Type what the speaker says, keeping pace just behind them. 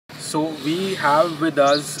So we have with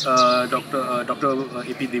us Dr.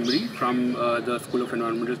 A.P. Dimri from the School of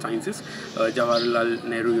Environmental Sciences, Jawaharlal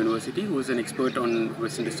Nehru University, who is an expert on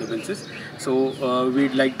Western disturbances. So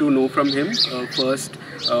we'd like to know from him first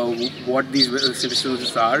what these Western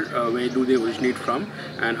disturbances are, where do they originate from,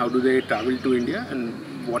 and how do they travel to India,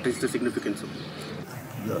 and what is the significance of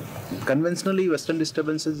them. Conventionally, Western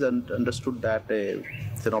disturbances understood that a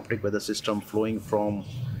synoptic weather system flowing from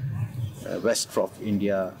west of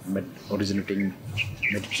India, originating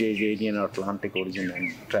Mediterranean or Atlantic origin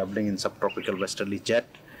and traveling in subtropical westerly jet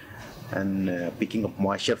and picking up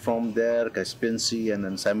moisture from there, Caspian Sea, and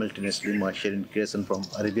then simultaneously moisture increasing from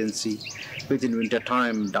Arabian Sea, which in winter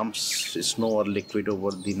time dumps snow or liquid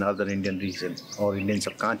over the northern Indian region or Indian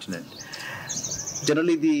subcontinent.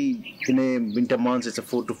 Generally, in a winter months, it's a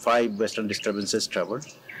 4 to 5 western disturbances travel,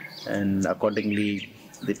 and accordingly,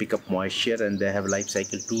 they pick up moisture and they have life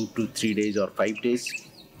cycle 2 to 3 days or 5 days,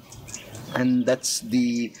 and that's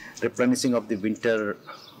the replenishing of the winter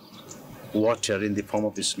water in the form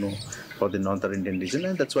of snow for the northern Indian region,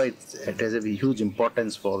 and that's why it has a huge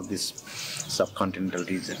importance for this subcontinental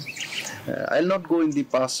region. I'll not go in the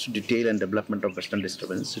past detail and development of western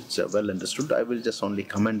disturbance. It's well understood. I will just only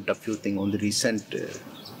comment a few things on the recent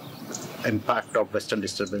impact of western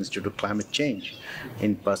disturbance due to climate change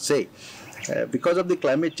in per se. Because of the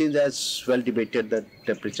climate change, as well debated, that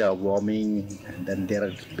temperature warming, and then there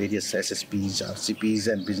are various SSPs,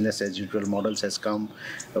 RCPs, and business as usual models has come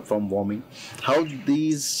from warming. How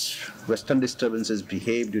these western disturbances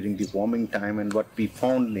behave during the warming time, and what we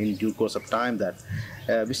found in due course of time that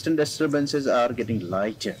western disturbances are getting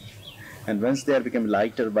lighter. And once they are becoming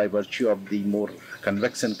lighter by virtue of the more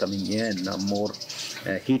convection coming in, more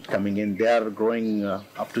heat coming in, they are growing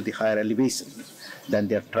up to the higher elevation than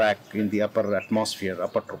their track in the upper atmosphere,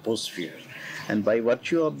 upper troposphere. And by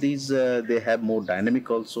virtue of these, they have more dynamic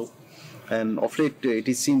also. And of late, it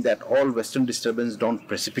is seen that all western disturbance don't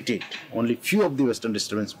precipitate. Only few of the western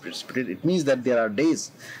disturbance precipitate. It means that there are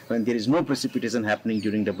days when there is no precipitation happening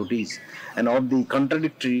during WDs. And on the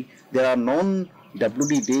contradictory, there are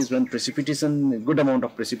non-WD days when precipitation, a good amount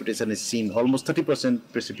of precipitation is seen. Almost 30%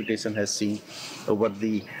 precipitation has seen over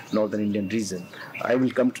the northern Indian region. I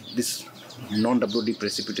will come to this non-WD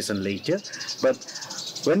precipitation later,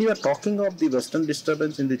 but when you are talking of the western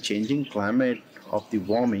disturbance in the changing climate of the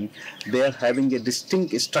warming, they are having a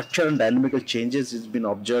distinct structure and dynamical changes has been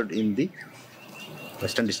observed in the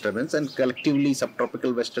western disturbance, and collectively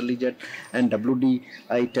subtropical westerly jet and WD,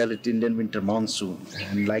 I tell it Indian winter monsoon,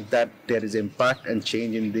 and like that there is impact and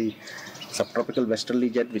change in the subtropical westerly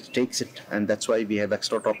jet which takes it, and that's why we have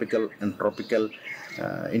extratropical and tropical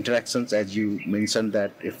interactions. As you mentioned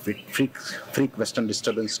that if it freak western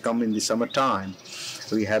disturbance come in the summertime,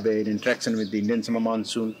 we have an interaction with the Indian summer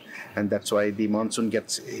monsoon, and that's why the monsoon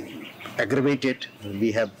gets aggravated.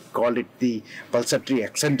 We have called it the pulsatory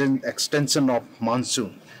extension of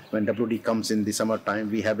monsoon. When WD comes in the summertime,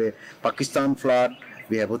 we have a Pakistan flood,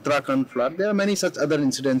 we have Uttarakhand flood. There are many such other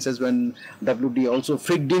incidences when WD also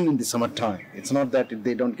freaked in the summertime. It's not that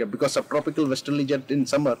they don't care, because subtropical westerly jet in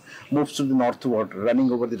summer moves to the northward,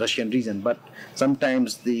 running over the Russian region. But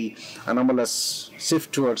sometimes the anomalous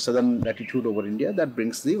shift towards southern latitude over India, that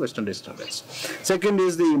brings the western disturbance. Second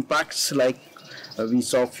is the impacts, like we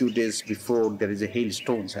saw a few days before, there is a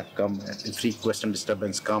hailstones have come, and freak western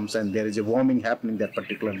disturbance comes, and there is a warming happening that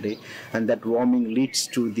particular day, and that warming leads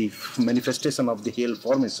to the manifestation of the hail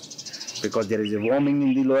formation, because there is a warming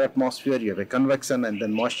in the lower atmosphere, you have a convection, and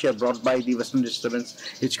then moisture brought by the western disturbance,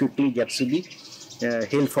 which quickly gets to the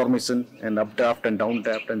hail formation and updraft and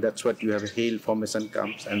downdraft, and that's what you have, a hail formation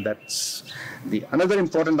comes. And that's the another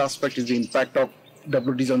important aspect is the impact of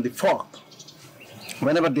WDs on the fog.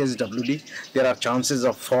 Whenever there is WD, there are chances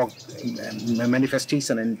of fog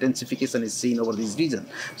manifestation and intensification is seen over this region.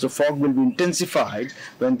 So fog will be intensified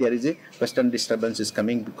when there is a western disturbance is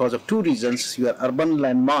coming, because of two reasons. Your urban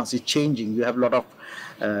landmass is changing. You have a lot of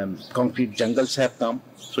concrete jungles have come,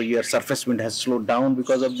 so your surface wind has slowed down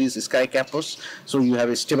because of these sky capos, so you have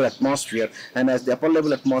a stable atmosphere. And as the upper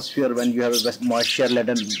level atmosphere, when you have a moisture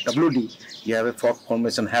laden WD, you have a fog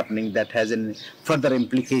formation happening that has a further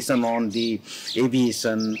implication on the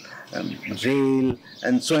aviation, rail,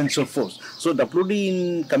 and so on and so forth. So WD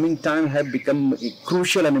in coming time have become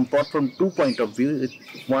crucial and important from 2 points of view.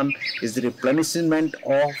 One is the replenishment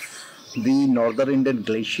of the northern Indian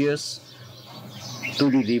glaciers to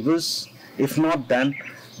the rivers. If not, then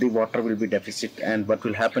the water will be deficit, and what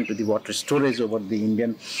will happen to the water storage over the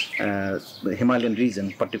Indian Himalayan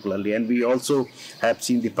region particularly. And we also have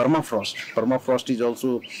seen the permafrost. Permafrost is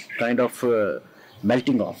also kind of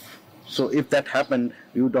melting off. So if that happens,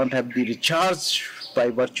 you don't have the recharge by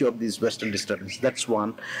virtue of these western disturbance. That's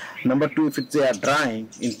one. Number two, if they are drying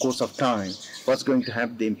in course of time, what's going to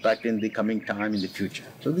have the impact in the coming time in the future?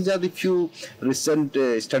 So these are the few recent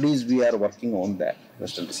studies we are working on that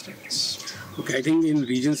western disturbance. Okay, I think in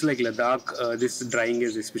regions like Ladakh, this drying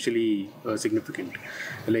is especially significant.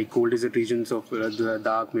 Like cold desert regions of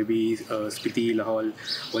Ladakh, maybe Spiti, Lahaul,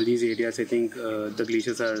 all these areas, I think the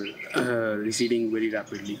glaciers are receding very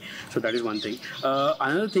rapidly. So that is one thing.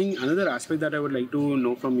 Another aspect that I would like to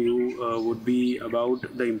know from you would be about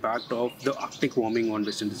the impact of the Arctic warming on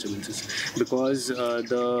Western disturbances, because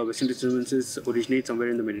the Western disturbances originate somewhere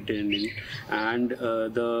in the Mediterranean, and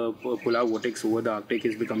the polar vortex over the Arctic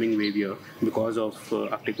is becoming wavier because of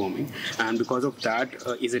Arctic warming, and because of that,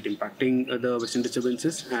 is it impacting the Western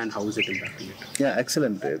disturbances, and how is it impacting it? Yeah,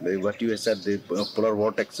 excellent. What you have said, the polar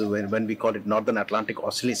vortex, when we call it Northern Atlantic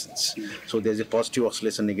oscillations. So there's a positive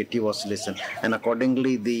oscillation, negative oscillation, and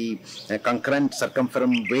accordingly the concurrent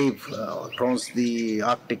circumference wave across the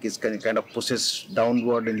Arctic is kind of pushes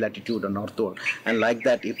downward in latitude and northward, and like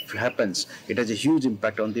that, if happens, it has a huge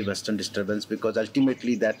impact on the Western disturbance, because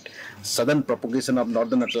ultimately that southern propagation of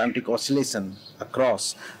Northern Atlantic oscillation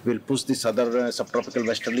across will push the southern subtropical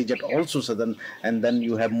westerly jet also southern, and then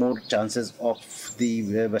you have more chances of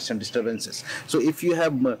the Western disturbances. So if you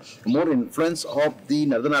have more influence of the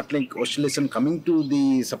Northern Atlantic oscillation coming to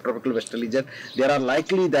the subtropical westerly jet, there are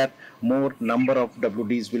likely that more number of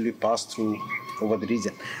WDs will be passed through over the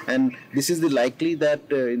region, and this is the likely that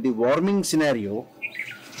in the warming scenario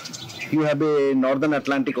you have a Northern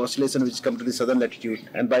Atlantic oscillation which come to the southern latitude,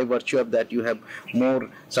 and by virtue of that you have more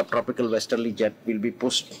subtropical westerly jet will be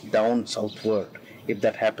pushed down southward if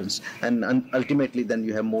that happens, and ultimately then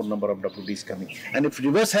you have more number of WDs coming. And if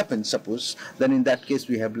reverse happens, suppose, then in that case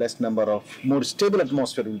we have less number of, more stable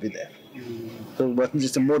atmosphere will be there. So what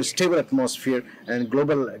is a more stable atmosphere and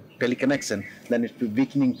global teleconnection, then it will be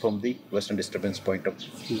weakening from the Western disturbance point of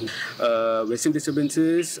view. Western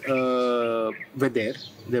disturbances were there.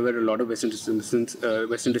 There were a lot of Western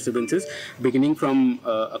disturbances beginning from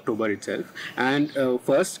October itself. And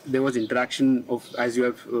first, there was interaction of, as you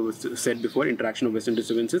have said before, interaction of Western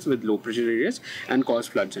disturbances with low pressure areas and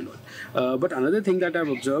caused floods and all. But another thing that I've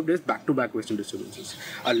observed is back-to-back Western disturbances.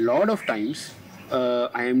 A lot of times,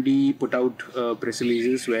 IMD put out press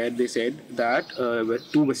releases where they said that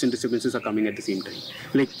two Western disturbances are coming at the same time,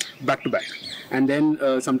 like back to back. And then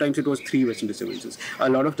sometimes it was three Western disturbances. A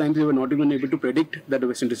lot of times they were not even able to predict that the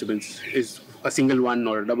Western disturbance is a single one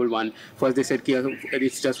or a double one. First they said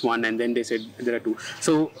it's just one, and then they said there are two.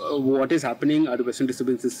 So what is happening? Are the Western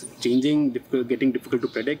disturbances changing, getting difficult to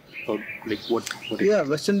predict, or like what yeah,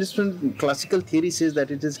 Western disturbance, classical theory says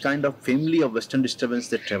that it is kind of family of Western disturbance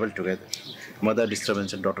that travel together. Mother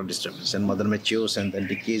disturbance and daughter disturbance, and mother matures and then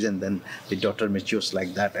decays, and then the daughter matures,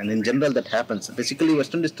 like that. And in general that happens. Basically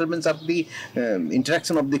Western disturbance are the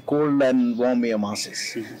interaction of the cold and warm air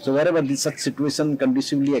masses. So wherever such situation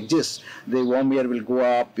conducively exists, the warm air will go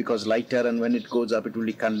up because lighter, and when it goes up it will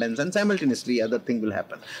be condensed, and simultaneously other thing will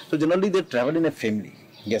happen. So generally they travel in a family.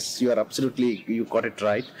 Yes, you are absolutely, you got it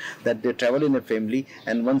right, that they travel in a family,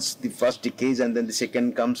 and once the first decays and then the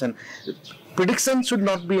second comes, and prediction should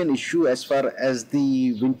not be an issue as far as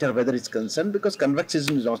the winter weather is concerned, because convection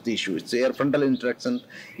is not the issue. It's air frontal interaction,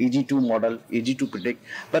 easy to model, easy to predict.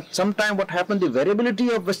 But sometimes what happens, the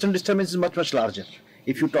variability of Western disturbance is much, much larger.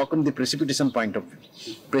 If you talk on the precipitation point of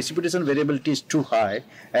view, precipitation variability is too high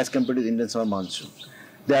as compared to the Indian summer monsoon.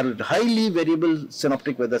 They are highly variable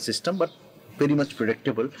synoptic weather system, but very much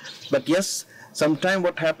predictable. But yes, sometimes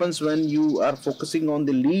what happens when you are focusing on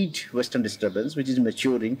the lead Western disturbance, which is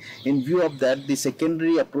maturing, in view of that, the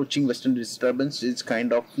secondary approaching Western disturbance is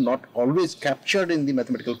kind of not always captured in the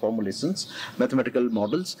mathematical formulations, mathematical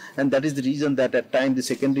models, and that is the reason that at times the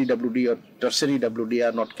secondary WD or tertiary WD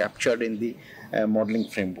are not captured in the modeling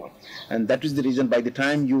framework. And that is the reason by the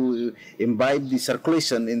time you imbibe the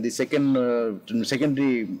circulation in the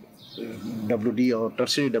secondary WD or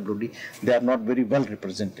tertiary WD, they are not very well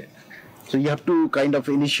represented. So you have to kind of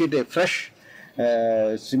initiate a fresh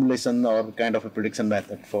simulation or kind of a prediction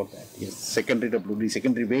method for that. Yes, secondary WD,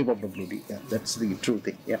 secondary wave of WD. Yeah, that's the true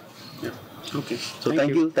thing. Yeah. Yeah. Okay. So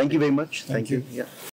thank you very much. Thank you. Yeah.